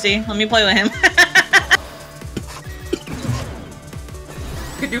 Ghosty. Let me play with him.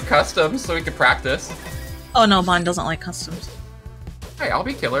 We could do customs so we could practice. Oh no, Vaughn doesn't like customs. Hey, I'll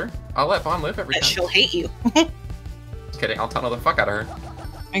be killer. I'll let Vaughn live every time. She'll hate you. Just kidding, I'll tunnel the fuck out of her.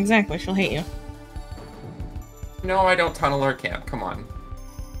 Exactly, she'll hate you. No, I don't tunnel her camp. Come on.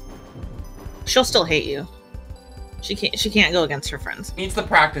 She'll still hate you. She can't go against her friends. He needs the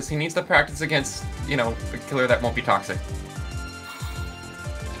practice. He needs the practice against, you know, a killer that won't be toxic.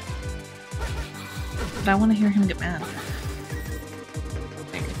 But I want to hear him get mad.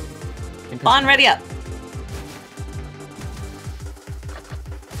 Bon, ready up.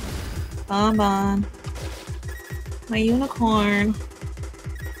 Bon. My unicorn.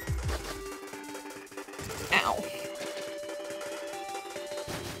 Ow.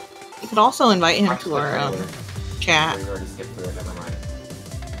 You could also invite him to our chat. We already skipped through it, never mind.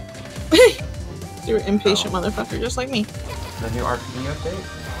 You're an impatient motherfucker, just like me. The new RPG update?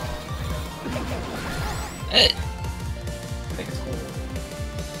 I think it's cool.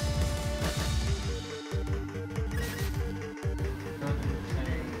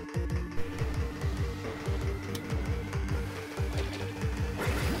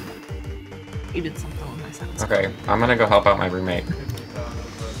 You did something with my sounds. Okay, I'm gonna go help out my roommate.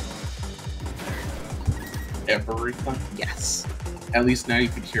 Everything. Yes. At least now you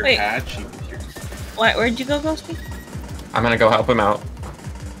can hear Wait. Hatch. You can hear. Where'd you go, Ghosty? I'm gonna go help him out.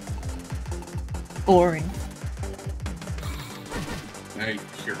 Boring. Now you can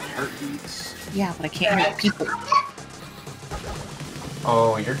hear heartbeats. Yeah, but I can't hear people.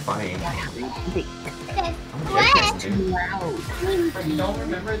 Oh, you're funny. What? You don't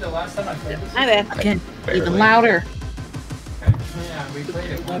remember the last time I played this? My bad. Again, even Barely. louder. Yeah, we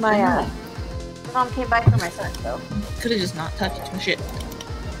played it once. My mom came by for my son, so. Could have just not touched my shit.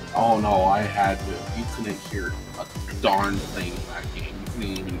 Oh no, I had to. You couldn't hear a darn thing in that game. You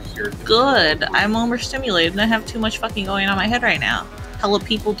couldn't even hear it. Good. I'm overstimulated and I have too much fucking going on in my head right now. Hella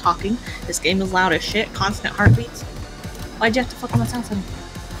people talking. This game is loud as shit. Constant heartbeats. Why'd you have to fuck on the sound setting?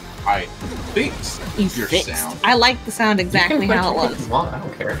 I fixed your fixed. sound. I like the sound exactly how it was. I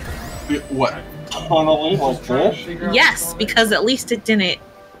don't care. What? Totally like this? Yes, because at least it didn't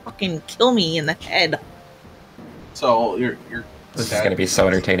fucking kill me in the head. So you're This is gonna be so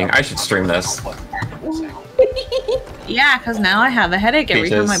entertaining. I should stream this. Yeah, because now I have a headache every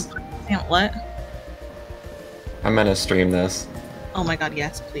time I Peaches. can't what? I'm gonna stream this. Oh my god,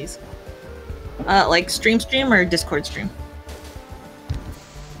 yes, please. Like stream or Discord stream?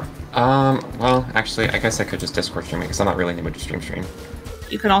 Well, actually, I guess I could just Discord stream it because I'm not really in the mood to stream.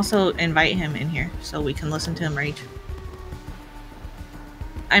 You could also invite him in here so we can listen to him rage.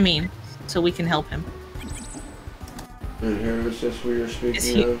 I mean, so we can help him. And who is this we were Is speaking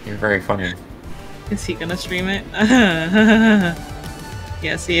he- of? You're very funny. Is he gonna stream it?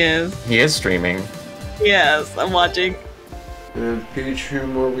 Yes, he is. He is streaming. Yes, I'm watching. And Peach,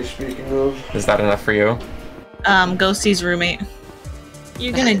 whom were we speaking of? Is that enough for you? Ghosty's roommate.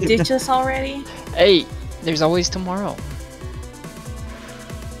 You're gonna ditch us already? Hey, there's always tomorrow.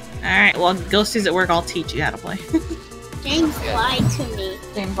 Alright, well, Ghosty's at work, I'll teach you how to play. James lied to me.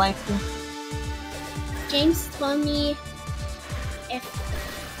 James lied to you. James told me if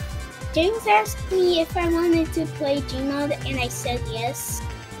James asked me if I wanted to play Gmod, and I said yes.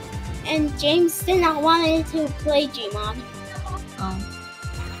 And James did not want to play Gmod. Oh.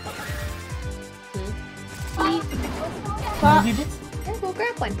 But You did? Go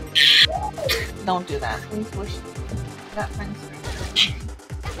grab one. Don't do that. Please push. I got friends.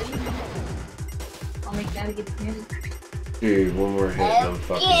 I'll make Daddy get the candy. Dude, one more hit and I'm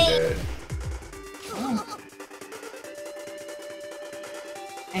fucking dead.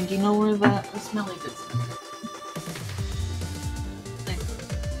 And do you know where the smelly good stuff is? Thanks.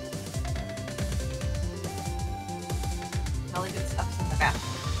 Smelly good stuff's in the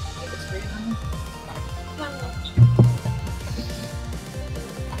bathroom. Take a spray on it.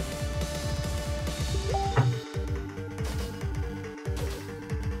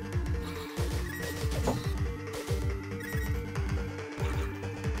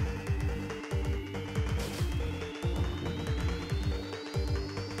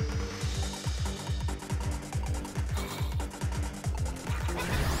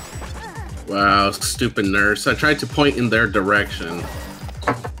 Wow, stupid nurse. I tried to point in their direction.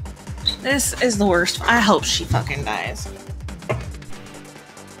 This is the worst. I hope she fucking dies.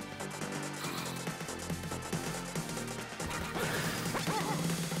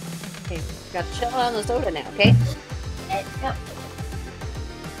 Okay, gotta chill on the soda now, okay? Yep.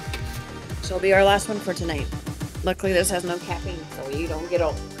 So it'll be our last one for tonight. Luckily, this has no caffeine, so you don't get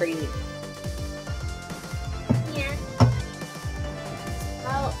all crazy. Yeah.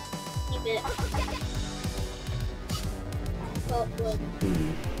 I'll keep it. Well, well,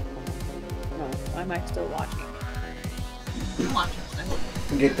 No, why am I still watching? I'm watching.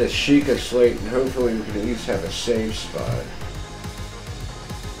 Get the Sheikah slate and hopefully we can at least have a save spot.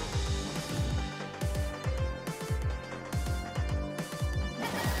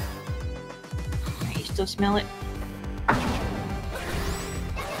 You still smell it?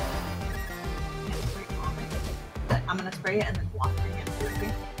 I'm gonna spray it and then walk it again.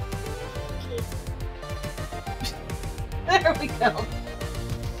 There we go.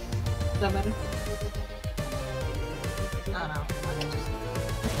 Is that better? Oh no.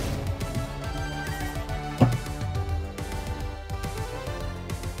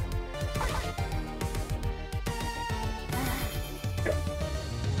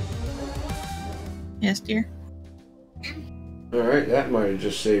 Yes, dear. Alright, that might have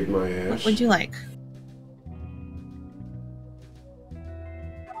just saved my What ass. would you like?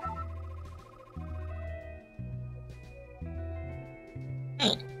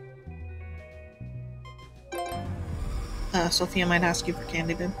 Sophia might ask you for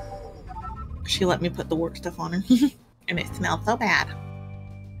candy, babe. She let me put the work stuff on her. And it smelled so bad.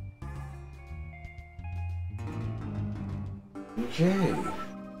 Okay.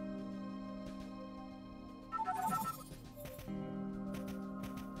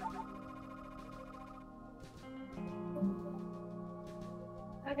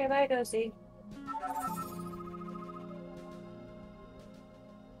 Okay, bye, Ghosty.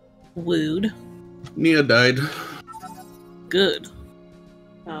 Wooed. Nia died. Good.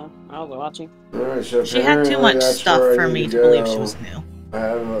 Oh, I was watching. Alright, so She had too much that's stuff where I for need me to go. believe she was new. I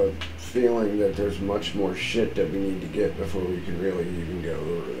have a feeling that there's much more shit that we need to get before we can really even go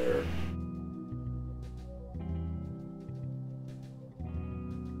over there.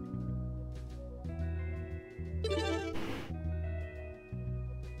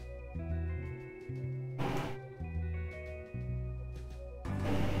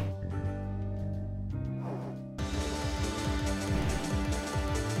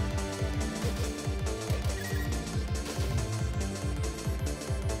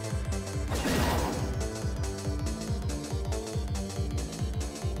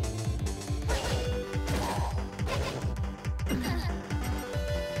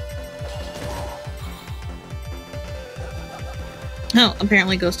 Oh,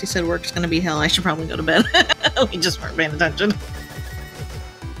 apparently Ghosty said work's gonna be hell. I should probably go to bed. We just weren't paying attention.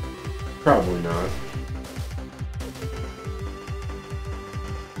 Probably not.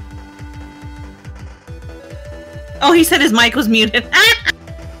 Oh, he said his mic was muted.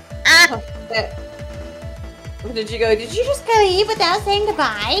 Did you go? Did you just go eat without saying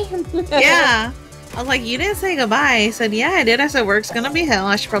goodbye? Yeah. I was like, you didn't say goodbye. He said, yeah, I did. I said, work's gonna be hell.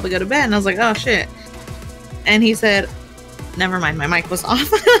 I should probably go to bed. And I was like, oh, shit. And he said, never mind, my mic was off.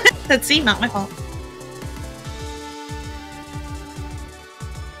 Said, see, not my fault.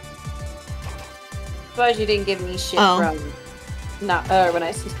 Suppose you didn't give me shit Oh. from not when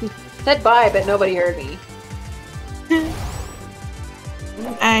I said bye, but nobody heard me.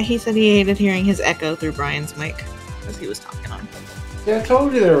 He said he hated hearing his echo through Brian's mic as he was talking on. Yeah, I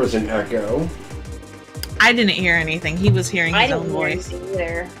told you there was an echo. I didn't hear anything. He was hearing I his own didn't hear voice. anything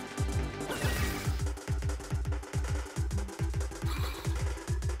either.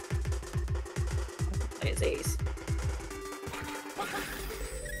 His ace.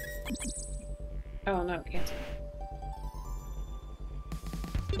 Oh no, cancel.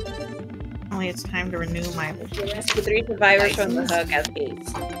 Only it's time to renew my. The 3 survivors from the hook as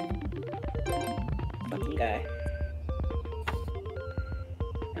gates. Fucking guy.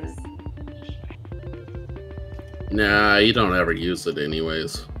 Nah, you don't ever use it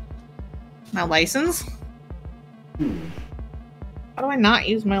anyways. My license? How do I not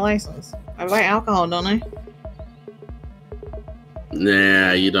use my license? I buy alcohol, don't I?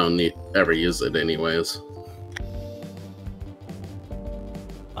 Nah, you don't ever use it anyways.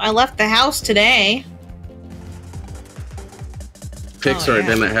 I left the house today. Pixar yeah.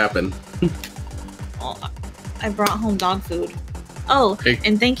 didn't happen. Well, I brought home dog food. Oh, Hey.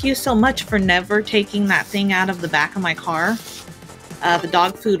 and thank you so much for never taking that thing out of the back of my car. The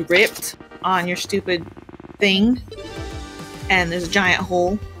dog food ripped on your stupid thing. And there's a giant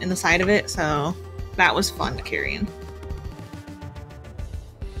hole in the side of it, so that was fun to carry in.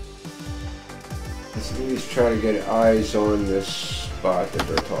 Let's at least try to get eyes on this spot that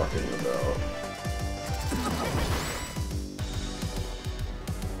they're talking about.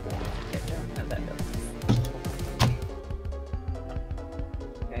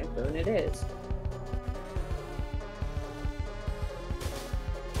 Okay, boon it is.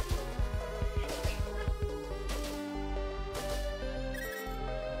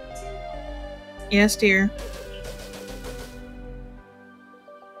 Yes, dear.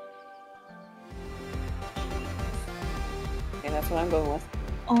 Okay, that's what I'm going with.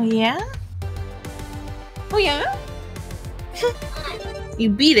 Oh, yeah? Oh yeah? You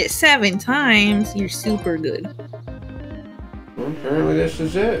beat it 7 times. You're super good. Well, apparently this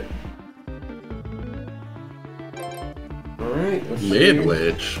is it. Alright, let's see.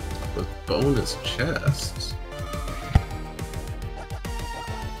 Midwich with bonus chests.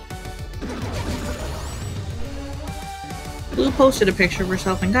 Blue posted a picture of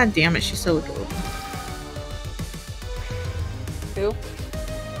herself, and god damn it, she's so adorable. Who?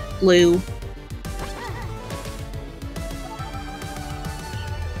 Blue.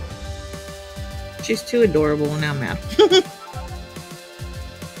 She's too adorable, and now I'm mad.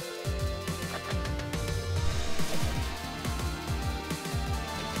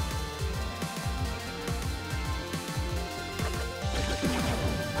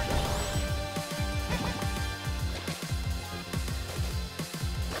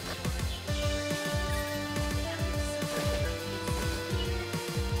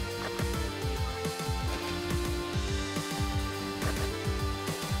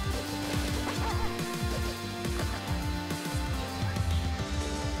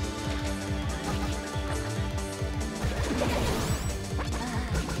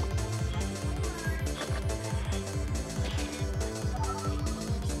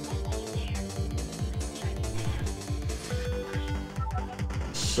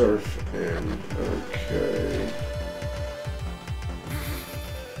 surf in. Okay.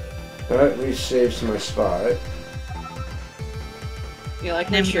 That at least saves my spot. You like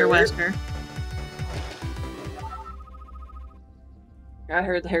my Your shirt? Wesker. I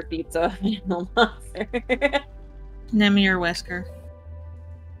heard her pizza. Monster. Name your Wesker.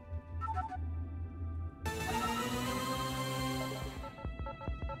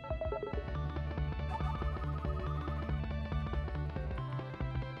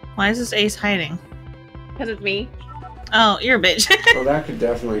 Why is this ace hiding? Because it's me. Oh, you're a bitch. Well, that could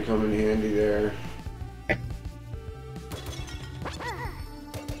definitely come in handy there.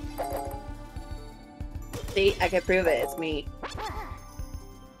 See, I can prove it. It's me.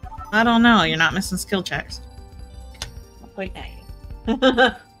 I don't know. You're not missing skill checks. Okay.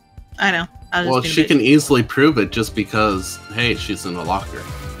 I know. I was Well, just she being can easily prove it just because, hey, she's in a locker. a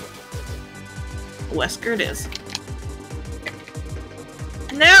bitch. Wesker it is.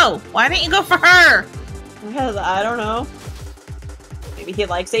 No! Why didn't you go for her? Because I don't know. Maybe he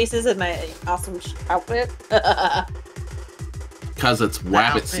likes aces in my awesome outfit. Because it's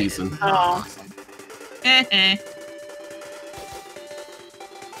Wabbit season. Oh.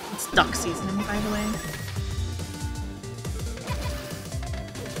 It's duck season, by the way.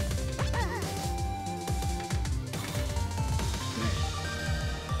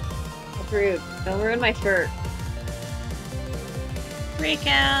 Rude. Don't ruin my shirt. Break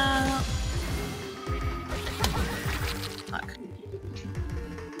out. Fuck.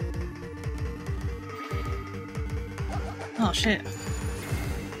 Oh shit.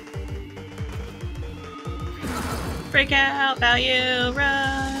 Break out, value,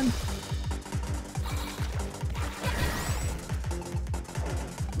 run.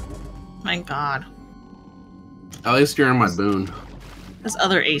 My god. At least you're in my boon. This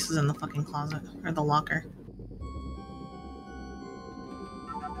other ace is in the fucking closet. Or the locker.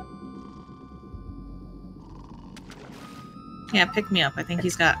 Yeah, pick me up. I think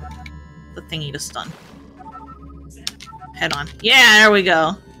he's got the thingy to stun. Head on. Yeah, there we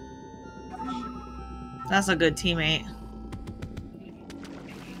go. That's a good teammate.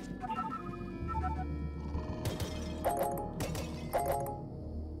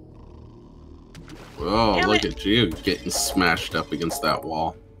 Whoa, Damn look it. at you getting smashed up against that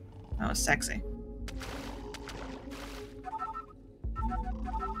wall. That was sexy.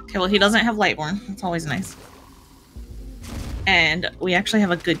 Okay, well, he doesn't have Lightborn. That's always nice. And we actually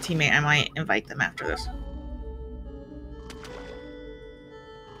have a good teammate. I might invite them after this.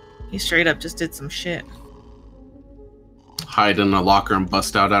 He straight up just did some shit. Hide in a locker and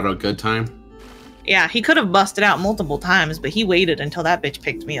bust out at a good time. Yeah, he could have busted out multiple times, but he waited until that bitch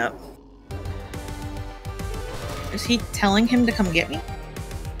picked me up. Is he telling him to come get me?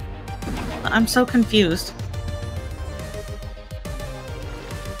 I'm so confused.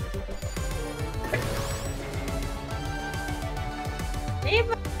 Leave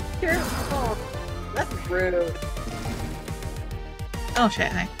my shirt. Oh, that's rude. Oh shit,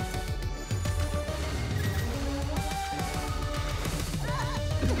 hi.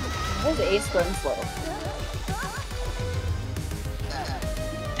 Why is the ace going slow?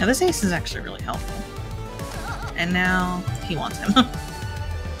 Yeah, this ace is actually really helpful. And now he wants him.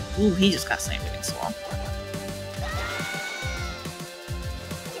 Ooh, he just got slammed against the wall.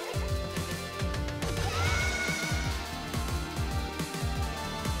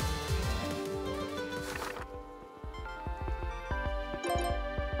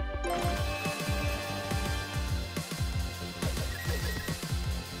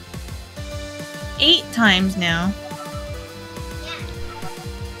 Eight times now.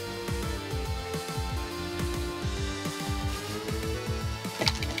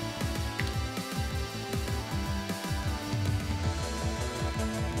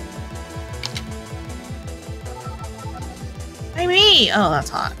 Hey me! Oh, that's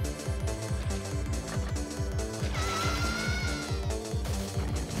hot.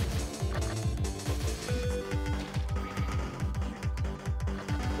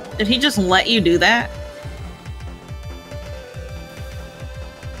 Did he just let you do that?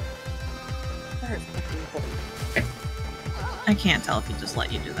 I can't tell if he just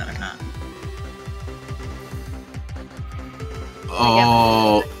let you do that or not.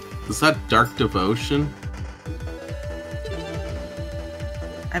 Oh, is that Dark Devotion?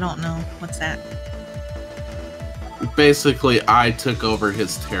 I don't know. What's that? Basically, I took over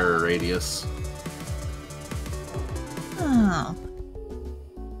his terror radius. Oh.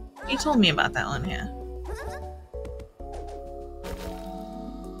 You told me about that one, yeah.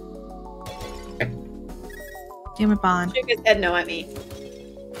 Damn it, Bond. Shook his head no at me.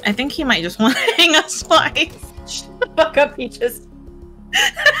 I think he might just want to hang us twice. Shut the fuck up, Peaches.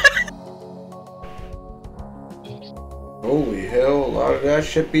 Holy hell, a lot of that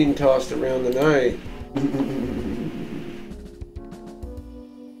shit being tossed around tonight.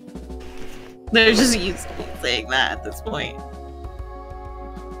 They're just used to saying that at this point.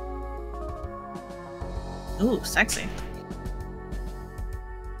 Ooh, sexy.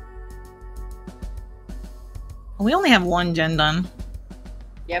 We only have one gen done.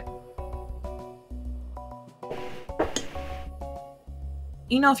 Yep.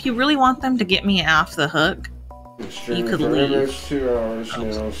 You know, if you really want them to get me off the hook, you could leave. It's 2 hours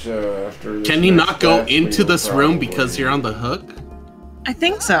now, so after this Can you next not go batch, we into will this room probably- because you're on the hook? I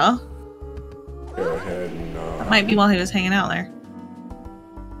think so. Go ahead and That might be while he was hanging out there.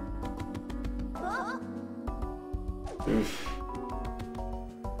 Oof.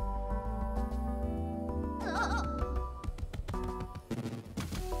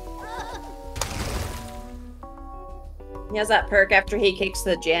 He has that perk after he kicks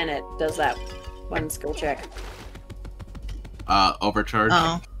the gen, it does that one skill check. Overcharge.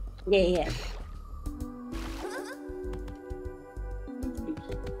 Oh. Yeah.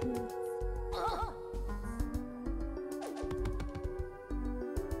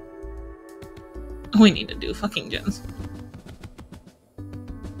 We need to do fucking gens.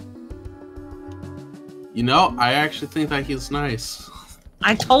 You know, I actually think that he's nice.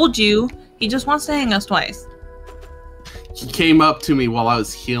 I told you, he just wants to hang us twice. He came up to me while I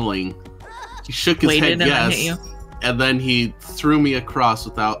was healing. He shook his Waited head and then yes, hit you. and then he threw me across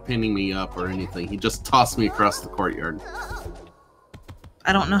without pinning me up or anything. He just tossed me across the courtyard.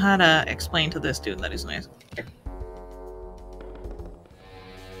 I don't know how to explain to this dude that he's nice.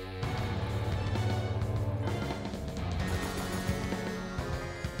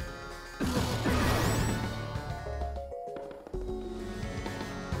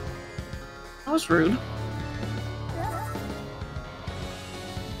 That was rude.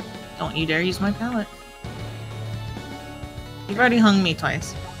 Don't you dare use my palette. You've already hung me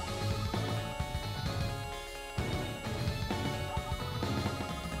twice.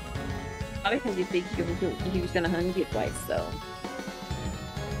 Probably because you think he was gonna hung you twice, so.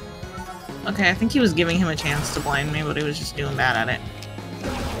 Okay, I think he was giving him a chance to blind me, but he was just doing bad at it.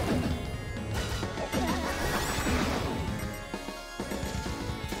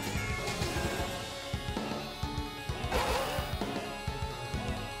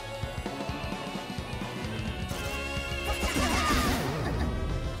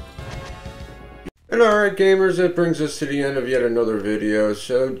 And alright gamers, that brings us to the end of yet another video,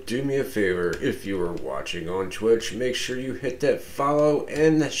 so do me a favor, if you are watching on Twitch, make sure you hit that follow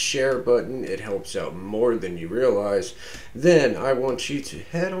and the share button. It helps out more than you realize. Then I want you to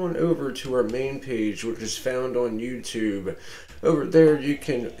head on over to our main page, which is found on YouTube. Over there you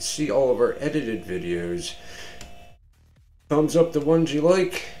can see all of our edited videos. Thumbs up the ones you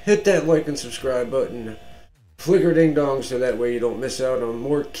like, hit that like and subscribe button. Flicker ding dong so that way you don't miss out on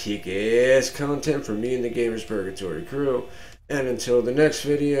more kick-ass content from me and the Gamers Purgatory crew. And until the next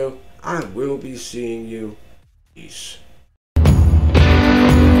video, I will be seeing you. Peace.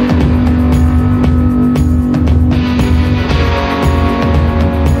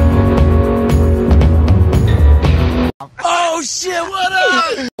 Oh shit, what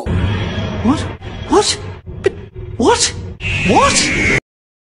up? What?